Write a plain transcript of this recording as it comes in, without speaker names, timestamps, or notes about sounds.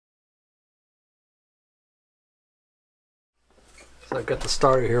So I've got the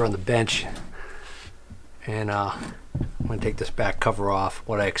starter here on the bench, and I'm going to take this back cover off.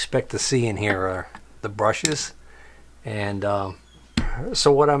 What I expect to see in here are the brushes, and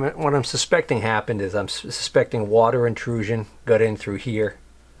so what I'm suspecting happened is I'm suspecting water intrusion got in through here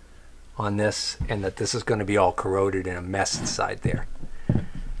on this, and that this is going to be all corroded and a mess inside there.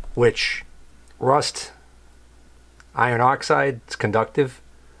 Which rust, iron oxide, it's conductive,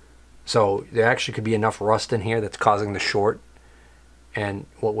 so there actually could be enough rust in here that's causing the short. And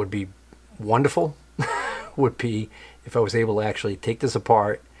what would be wonderful would be if I was able to actually take this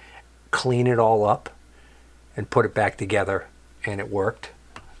apart, clean it all up, and put it back together, and it worked.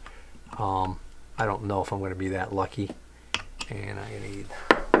 I don't know if I'm going to be that lucky, and I need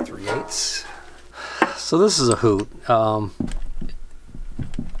 3/8. So this is a hoot.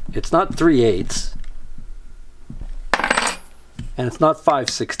 It's not 3/8, and it's not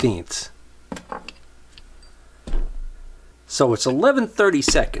 5/16. So it's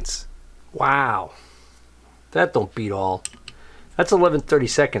 11/32. Wow, that don't beat all. That's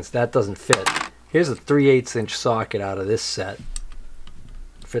 11/32. That doesn't fit. Here's a 3/8 inch socket out of this set.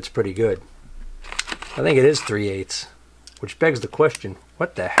 Fits pretty good. I think it is 3/8, which begs the question,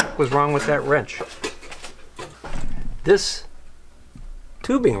 what the heck was wrong with that wrench? This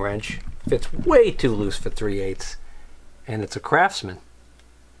tubing wrench fits way too loose for 3/8, and it's a Craftsman.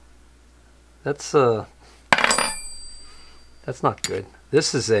 That's not good.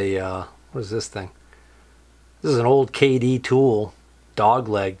 This is a what is this thing? This is an old KD tool dog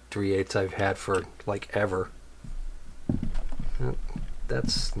leg 3/8 I've had for like ever.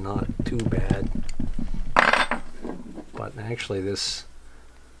 That's not too bad. But actually this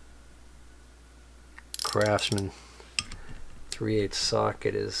Craftsman 3/8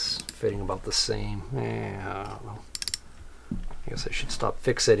 socket is fitting about the same. I don't know. I guess I should stop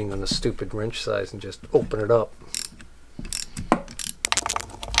fixating on the stupid wrench size and just open it up.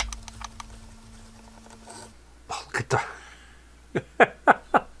 Oh, look at the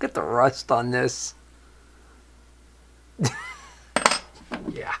look at the rust on this.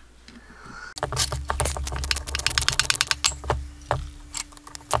 Yeah.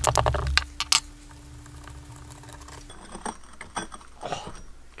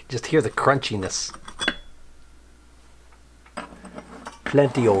 Just hear the crunchiness.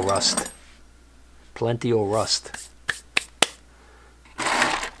 Plenty o' rust. Plenty o' rust.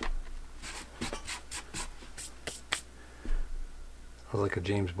 I was like a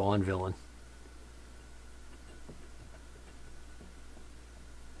James Bond villain.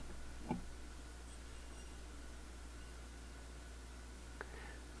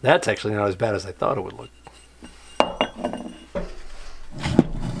 That's actually not as bad as I thought it would look.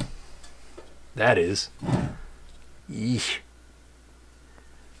 That is. Yeesh.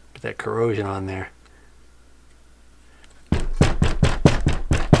 Put that corrosion on there.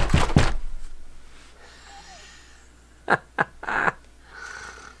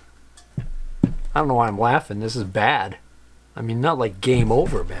 I don't know why I'm laughing. This is bad. I mean, not like game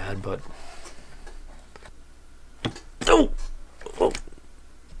over bad, but... Oh! Oh.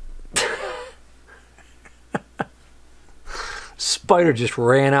 Spider just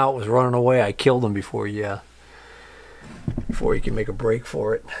ran out, was running away. I killed him before he could make a break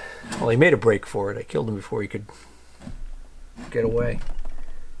for it. Well, he made a break for it. I killed him before he could get away.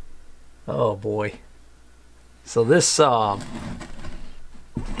 Oh boy. So this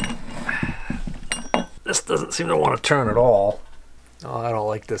this doesn't seem to want to turn at all. Oh, I don't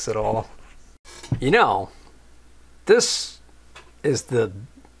like this at all. You know, this is the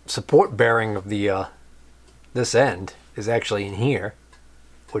support bearing of the this end is actually in here,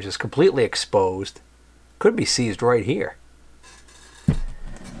 which is completely exposed. Could be seized right here,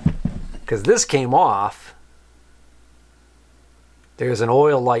 because this came off. There's an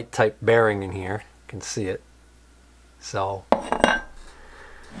oil light type bearing in here. You can see it. So I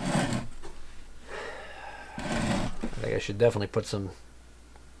think I should definitely put some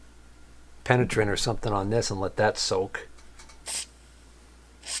penetrant or something on this and let that soak.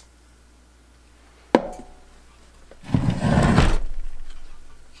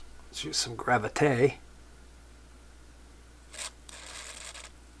 Let's use some gravité.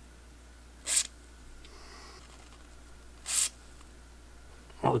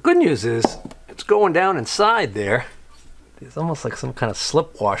 Well, the good news is it's going down inside there. It's almost like some kind of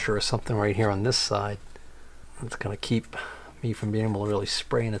slip washer or something right here on this side. It's going to keep me from being able to really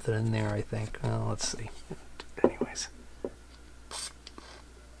spray anything in there, I think. Well, let's see. Anyways.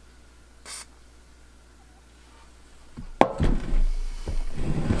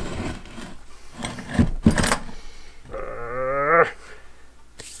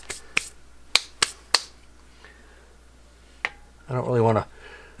 I don't really want to.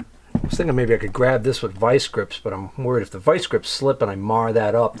 I was thinking maybe I could grab this with vice grips, but I'm worried if the vice grips slip and I mar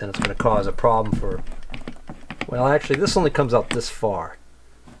that up, then it's going to cause a problem for... Well, actually, this only comes out this far.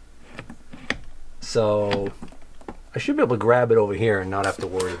 So I should be able to grab it over here and not have to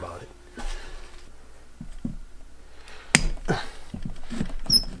worry about it.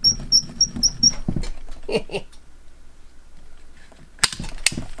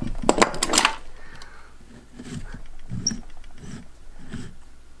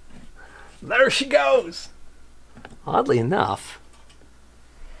 There she goes! Oddly enough,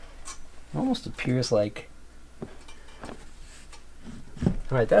 it almost appears like...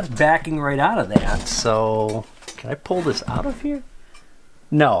 Alright, that's backing right out of that, so... Can I pull this out of here?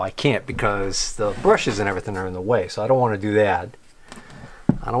 No, I can't because the brushes and everything are in the way, so I don't want to do that.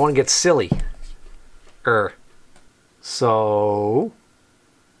 I don't want to get silly. So...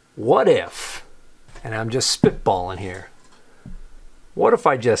 What if... And I'm just spitballing here. What if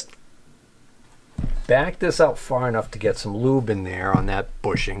I just... back this out far enough to get some lube in there on that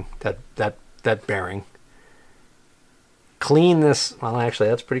bushing, that bearing. Clean this, well actually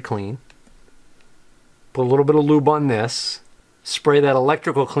that's pretty clean. Put a little bit of lube on this. Spray that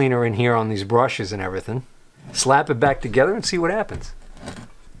electrical cleaner in here on these brushes and everything. Slap it back together and see what happens.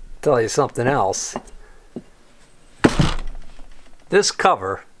 Tell you something else. This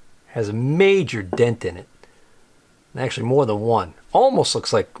cover has a major dent in it. Actually more than one. Almost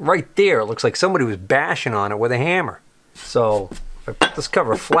looks like right there, it looks like somebody was bashing on it with a hammer. So if I put this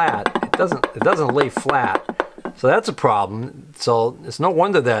cover flat, it doesn't lay flat. So that's a problem. So it's no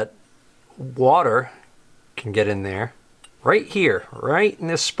wonder that water can get in there. Right here, right in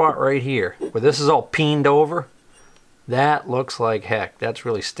this spot right here, where this is all peened over, that looks like heck. That's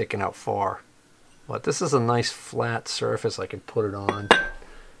really sticking out far. But this is a nice flat surface I can put it on.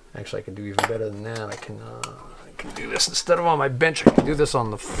 Actually, I can do even better than that. I can do this instead of on my bench. I can do this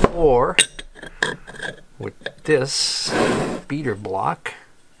on the floor with this beater block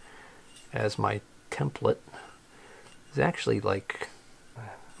as my template. It's actually like, I'm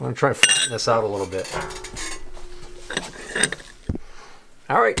going to try to flatten this out a little bit.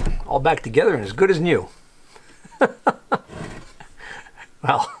 All right, all back together and as good as new.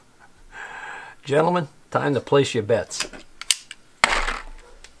 Well, gentlemen, time to place your bets.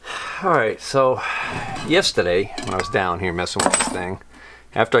 Alright, so yesterday when I was down here messing with this thing,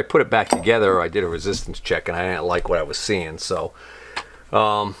 after I put it back together, I did a resistance check and I didn't like what I was seeing. So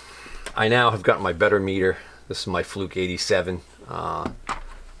I now have got my better meter. This is my Fluke 87. And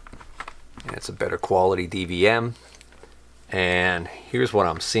it's a better quality DVM. And here's what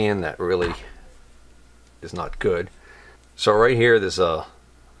I'm seeing that really is not good. So right here there's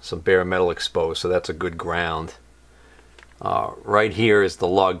some bare metal exposed, so that's a good ground. Right here is the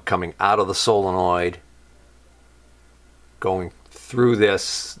lug coming out of the solenoid, going through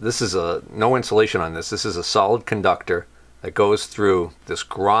this. This is no insulation on this. This is a solid conductor that goes through this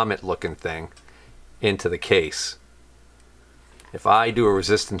grommet looking thing into the case. If I do a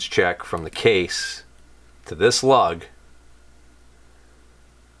resistance check from the case to this lug,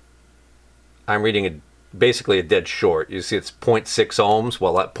 I'm reading basically a dead short. You see it's 0.6 ohms.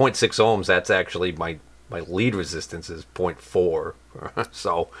 Well, at 0.6 ohms, that's actually my lead resistance is 0.4.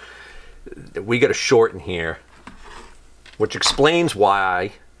 So we got a short in here, which explains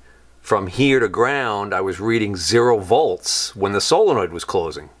why from here to ground I was reading 0 volts when the solenoid was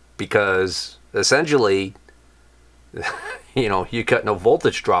closing, because essentially you know, you got no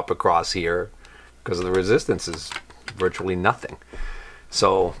voltage drop across here because the resistance is virtually nothing.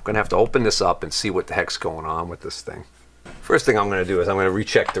 So I'm gonna have to open this up and see what the heck's going on with this thing. First thing I'm going to do is I'm going to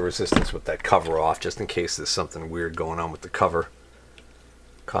recheck the resistance with that cover off, just in case there's something weird going on with the cover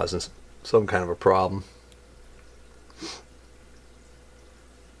causing some kind of a problem.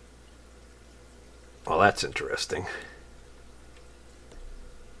 Well, that's interesting.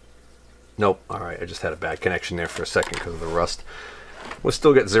 Nope. Alright, I just had a bad connection there for a second because of the rust. We'll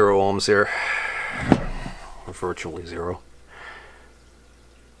still get 0 ohms here. Virtually 0.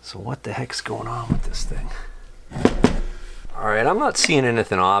 So what the heck's going on with this thing? Alright, I'm not seeing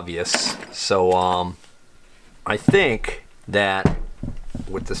anything obvious, so I think that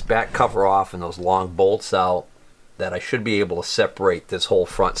with this back cover off and those long bolts out, that I should be able to separate this whole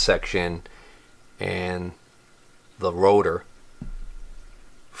front section and the rotor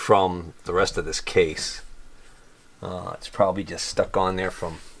from the rest of this case. It's probably just stuck on there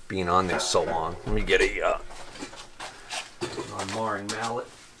from being on there so long. Let me get a marring mallet.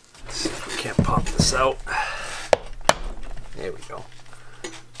 Let's see if we can't pop this out. There we go.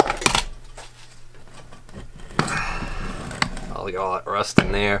 Oh, look at all that rust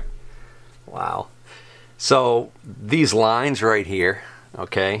in there. Wow. So these lines right here,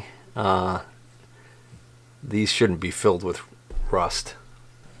 okay, these shouldn't be filled with rust.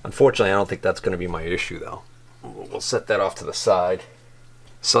 Unfortunately, I don't think that's going to be my issue though. We'll set that off to the side.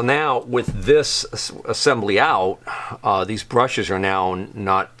 So now with this assembly out, these brushes are now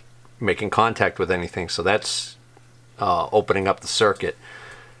not making contact with anything, so that's opening up the circuit.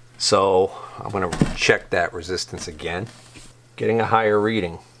 So I'm going to check that resistance again. Getting a higher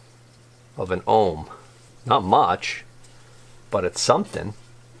reading of an ohm. Not much, but it's something.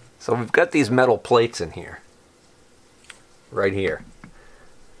 So we've got these metal plates in here. Right here.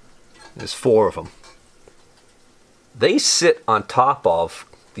 There's 4 of them. They sit on top of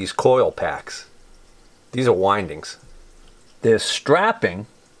these coil packs. These are windings. There's strapping,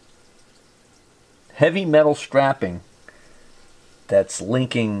 heavy metal strapping, that's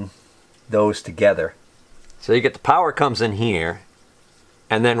linking those together. So you get the power comes in here,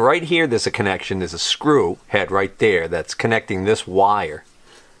 and then right here there's a connection. There's a screw head right there that's connecting this wire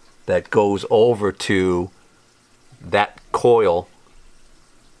that goes over to that coil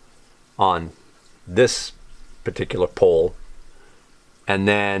on this particular pole. And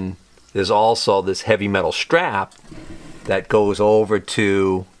then there's also this heavy metal strap that goes over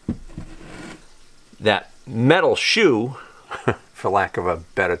to that metal shoe, for lack of a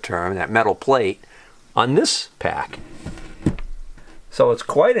better term, that metal plate on this pack. So it's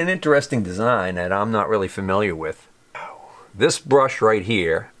quite an interesting design that I'm not really familiar with. This brush right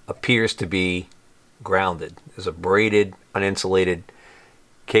here appears to be grounded. There's a braided, uninsulated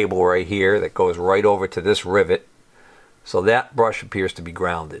cable right here that goes right over to this rivet. So that brush appears to be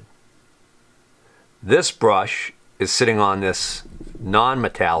grounded. This brush is sitting on this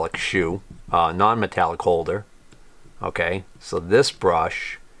non-metallic shoe, non-metallic holder. Okay, so this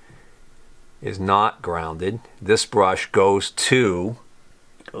brush is not grounded. This brush goes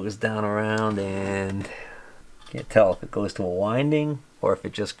down around, and can't tell if it goes to a winding or if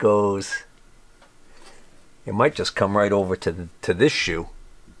it just goes, it might just come right over to this shoe,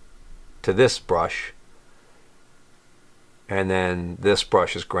 to this brush. And then this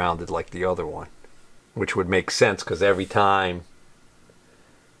brush is grounded like the other one, which would make sense because every time,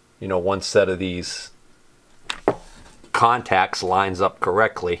 you know, one set of these contacts lines up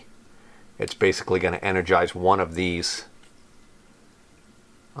correctly, it's basically going to energize one of these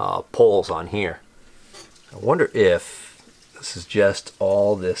poles on here. I wonder if this is just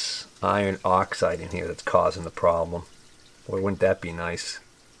all this iron oxide in here that's causing the problem. Boy, wouldn't that be nice?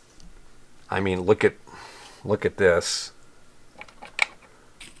 I mean, look at this.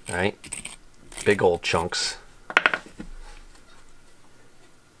 Right? Big old chunks.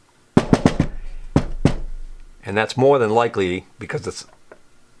 And that's more than likely because it's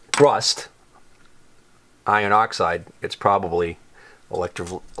rust, iron oxide, it's probably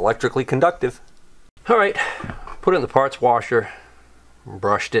electrically conductive. Alright, put it in the parts washer,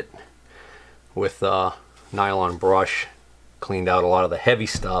 brushed it with a nylon brush, cleaned out a lot of the heavy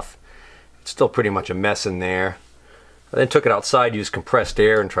stuff. It's still pretty much a mess in there. I then took it outside, used compressed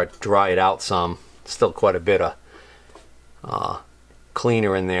air, and tried to dry it out some. Still quite a bit of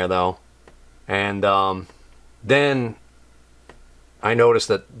cleaner in there though. And then I noticed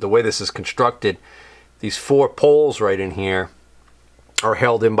that the way this is constructed, these 4 poles right in here are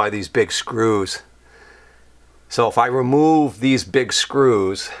held in by these big screws. So if I remove these big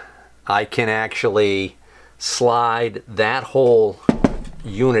screws, I can actually slide that whole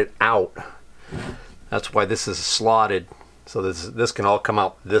unit out. That's why this is slotted, so this can all come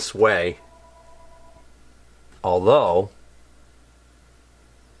out this way. Although,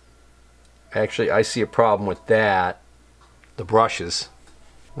 actually I see a problem with that. The brushes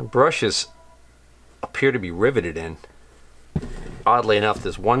appear to be riveted in. Oddly enough,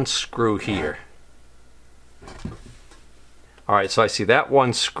 there's one screw here. Alright, so I see that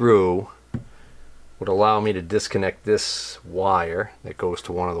one screw would allow me to disconnect this wire that goes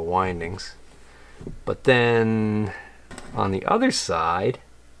to one of the windings. But then on the other side,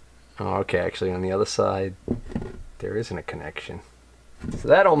 oh, okay, actually on the other side there isn't a connection. So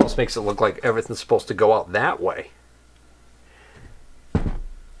that almost makes it look like everything's supposed to go out that way.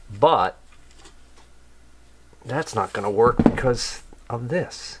 But that's not going to work because of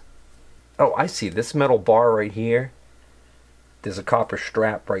this. Oh, I see this metal bar right here. There's a copper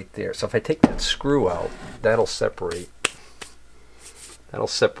strap right there. So if I take that screw out, that'll separate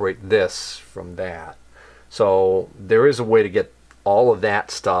this from that. So there is a way to get all of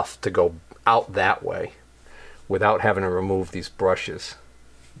that stuff to go out that way without having to remove these brushes,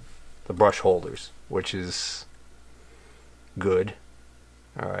 the brush holders, which is good.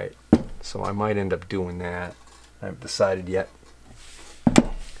 Alright, so I might end up doing that. I haven't decided yet.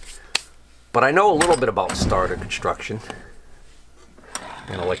 But I know a little bit about starter construction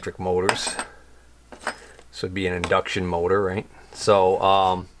and electric motors. This would be an induction motor, right?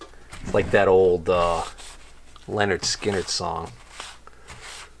 So, like that old Leonard Skinner song,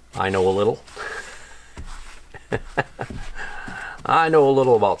 I know a little. I know a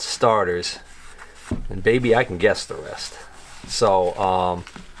little about starters, and baby, I can guess the rest. So,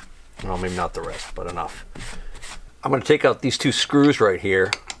 well, maybe not the rest, but enough. I'm going to take out these two screws right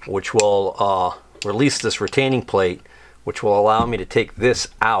here, which will release this retaining plate, which will allow me to take this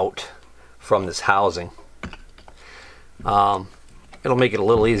out from this housing. It'll make it a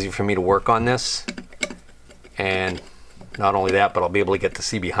little easier for me to work on this, and not only that, but I'll be able to get to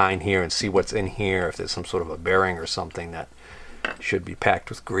see behind here and see what's in here, if there's some sort of a bearing or something that should be packed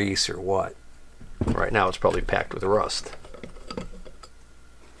with grease or what. Right now it's probably packed with rust.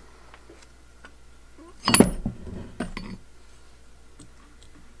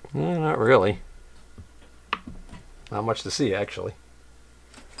 Not really. Not much to see, actually.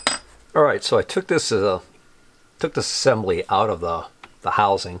 Alright, so I took this assembly out of the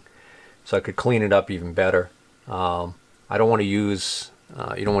housing so I could clean it up even better. I don't want to use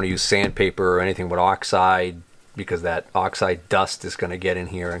you don't want to use sandpaper or anything but oxide, because that oxide dust is going to get in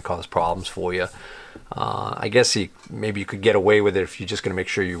here and cause problems for you. I guess maybe you could get away with it if you're just going to make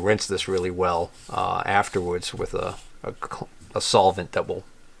sure you rinse this really well afterwards with a solvent that will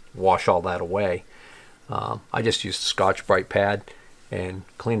wash all that away. I just used a Scotch-Brite pad and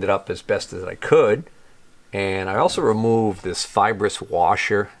cleaned it up as best as I could. And I also removed this fibrous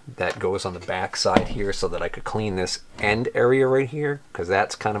washer that goes on the back side here so that I could clean this end area right here, because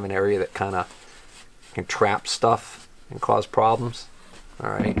that's kind of an area that kind of can trap stuff and cause problems.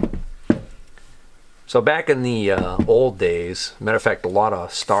 Alright. So back in the old days, matter of fact, a lot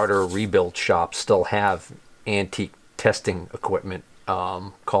of starter rebuild shops still have antique testing equipment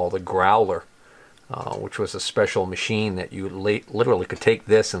called a growler. Which was a special machine that you literally could take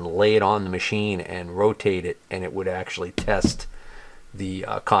this and lay it on the machine and rotate it, and it would actually test the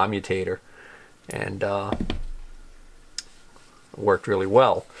commutator, and worked really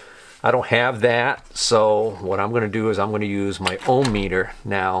well. I don't have that, so what I'm going to do is I'm going to use my ohm meter.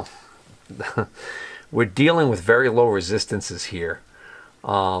 Now, we're dealing with very low resistances here.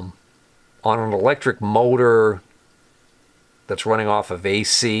 On an electric motor that's running off of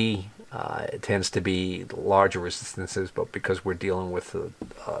AC, it tends to be larger resistances, but because we're dealing with a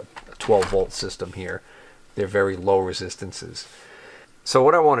 12-volt system here, they're very low resistances. So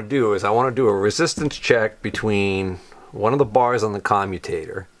what I want to do is I want to do a resistance check between one of the bars on the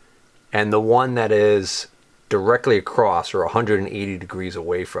commutator and the one that is directly across, or 180 degrees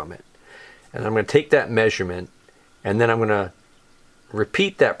away from it. And I'm going to take that measurement, and then I'm going to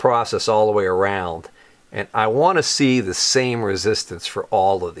repeat that process all the way around. And I want to see the same resistance for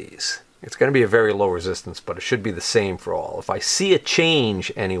all of these. It's going to be a very low resistance, but it should be the same for all. If I see a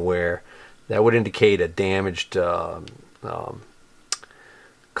change anywhere, that would indicate a damaged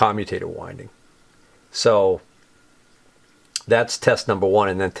commutator winding. So that's test number one.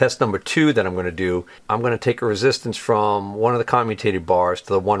 And then test number two that I'm going to do, I'm going to take a resistance from one of the commutator bars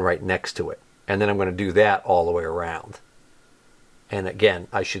to the one right next to it. And then I'm going to do that all the way around. And again,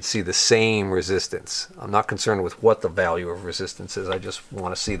 I should see the same resistance. I'm not concerned with what the value of resistance is. I just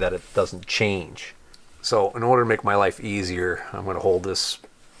want to see that it doesn't change. So in order to make my life easier, I'm going to hold this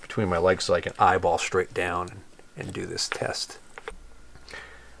between my legs so I can eyeball straight down and do this test.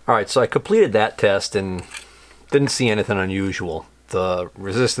 Alright, so I completed that test and didn't see anything unusual. The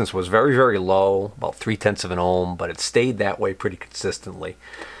resistance was very, very low, about 0.3 of an ohm, but it stayed that way pretty consistently.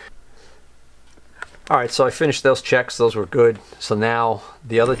 Alright, so I finished those checks. Those were good. So now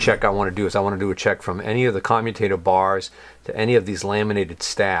the other check I want to do is I want to do a check from any of the commutator bars to any of these laminated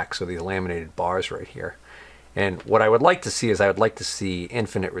stacks, or these laminated bars right here. And what I would like to see is I would like to see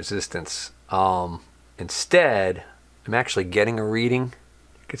infinite resistance. Instead, I'm actually getting a reading.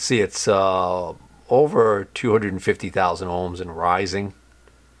 You can see it's over 250,000 ohms and rising.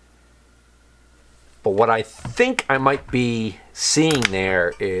 But what I think I might be seeing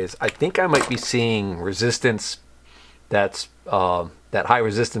there is, I think I might be seeing resistance that's, that high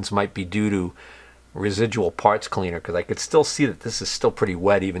resistance might be due to residual parts cleaner, because I could still see that this is still pretty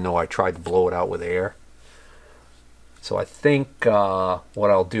wet even though I tried to blow it out with air. So I think what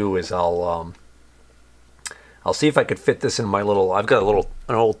I'll do is I'll see if I could fit this in my little, I've got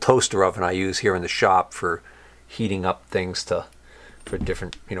an old toaster oven I use here in the shop for heating up things for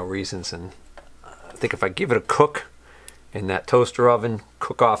different reasons, and I think if I give it a cook in that toaster oven,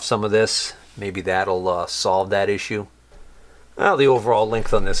 cook off some of this, maybe that'll solve that issue. Well, the overall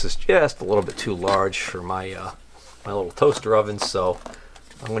length on this is just a little bit too large for my my little toaster oven, so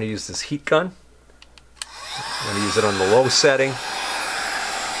I'm going to use this heat gun. I'm going to use it on the low setting.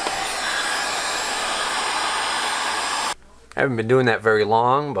 I haven't been doing that very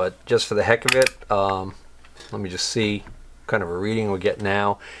long, but just for the heck of it, let me just see what kind of a reading we get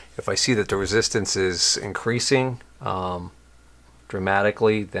now. If I see that the resistance is increasing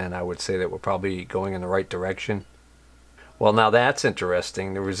dramatically, then I would say that we're probably going in the right direction. Well, now that's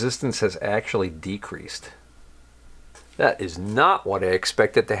interesting. The resistance has actually decreased. That is not what I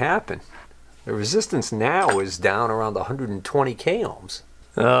expected to happen. The resistance now is down around 120 k ohms.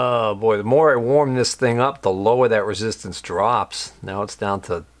 Oh boy, the more I warm this thing up, the lower that resistance drops. Now it's down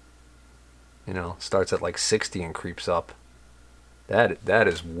to, you know, starts at like 60 and creeps up. That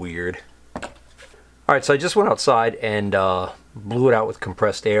is weird. Alright, so I just went outside and blew it out with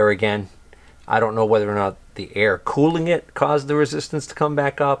compressed air again. I don't know whether or not the air cooling it caused the resistance to come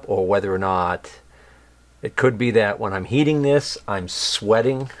back up, or whether or not it could be that when I'm heating this, I'm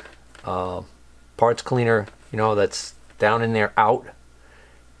sweating parts cleaner, you know, that's down in there out,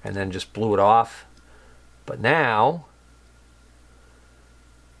 and then just blew it off. But now,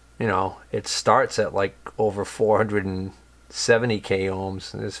 you know, it starts at like over 470 k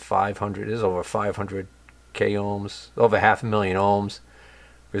ohms, and this over 500 k ohms, over 500,000 ohms.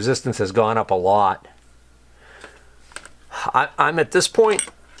 Resistance has gone up a lot. I'm at this point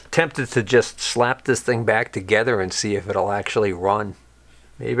tempted to just slap this thing back together and see if it'll actually run.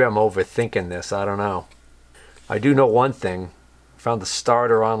 Maybe I'm overthinking this, I don't know. I do know one thing. I found the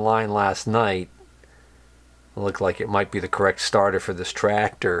starter online last night. It looked like it might be the correct starter for this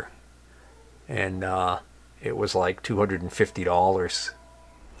tractor. And it was like $250.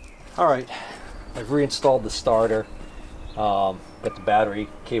 Alright, I've reinstalled the starter. Got the battery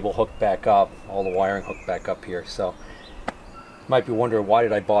cable hooked back up, all the wiring hooked back up here. So you might be wondering, why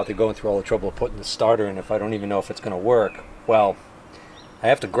did I bother going through all the trouble of putting the starter in if I don't even know if it's going to work? Well, I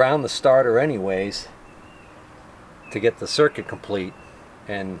have to ground the starter anyways to get the circuit complete,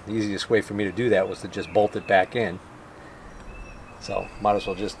 and the easiest way for me to do that was to just bolt it back in. So might as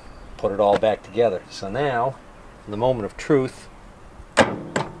well just put it all back together. So now, in the moment of truth,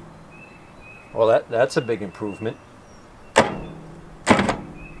 well, that's a big improvement.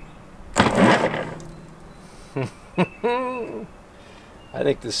 I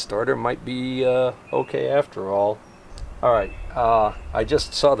think this starter might be okay after all. Alright, I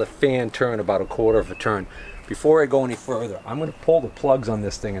just saw the fan turn about 1/4 of a turn. Before I go any further, I'm going to pull the plugs on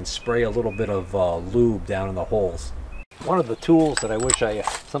this thing and spray a little bit of lube down in the holes. One of the tools that I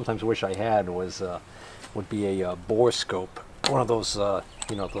sometimes wish I had was would be a bore scope. One of those,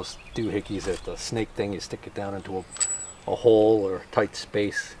 you know, those doohickeys, that the snake thing, you stick it down into a hole or a tight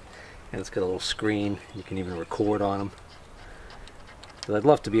space, and it's got a little screen. You can even record on them. So I'd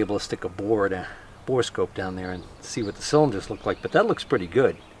love to be able to stick a bore scope down there and see what the cylinders look like, but that looks pretty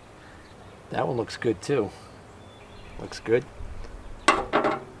good. That one looks good too. Looks good.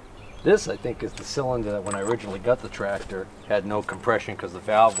 This, I think, is the cylinder that when I originally got the tractor had no compression because the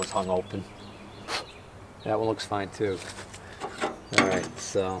valve was hung open. That one looks fine too. Alright,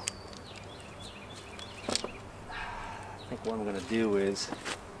 so I think what I'm going to do is,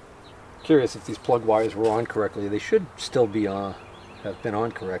 curious if these plug wires were on correctly. They should still be on, have been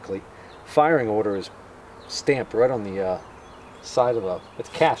on correctly. Firing order is stamped right on the side of the, it's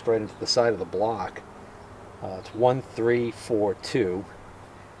cast right into the side of the block. It's 1342.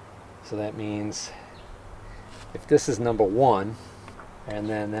 So that means if this is number 1, and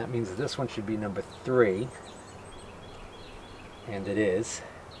then that means that this one should be number 3, and it is.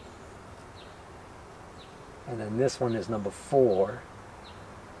 And then this one is number 4,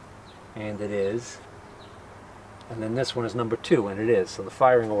 and it is. And then this one is number 2, and it is. So the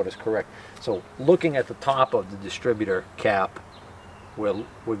firing order is correct. So looking at the top of the distributor cap, we're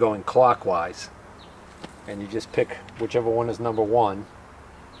going clockwise. And you just pick whichever one is number 1,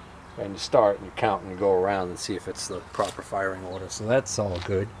 and you start and you count and you go around and see if it's the proper firing order. So that's all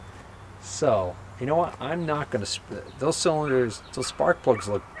good. So, you know what? I'm not going to... Those cylinders, those spark plugs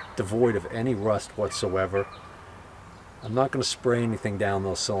look devoid of any rust whatsoever. I'm not going to spray anything down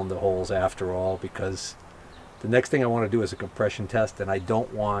those cylinder holes after all, because the next thing I want to do is a compression test, and I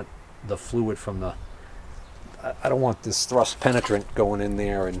don't want the fluid from the... I don't want this thrust penetrant going in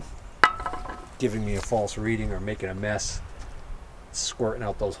there and giving me a false reading or making a mess, squirting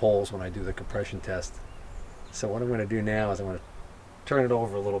out those holes when I do the compression test. So what I'm going to do now is I'm going to turn it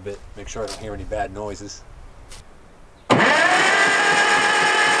over a little bit, make sure I don't hear any bad noises.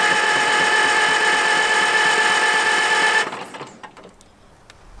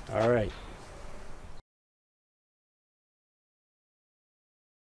 Alright,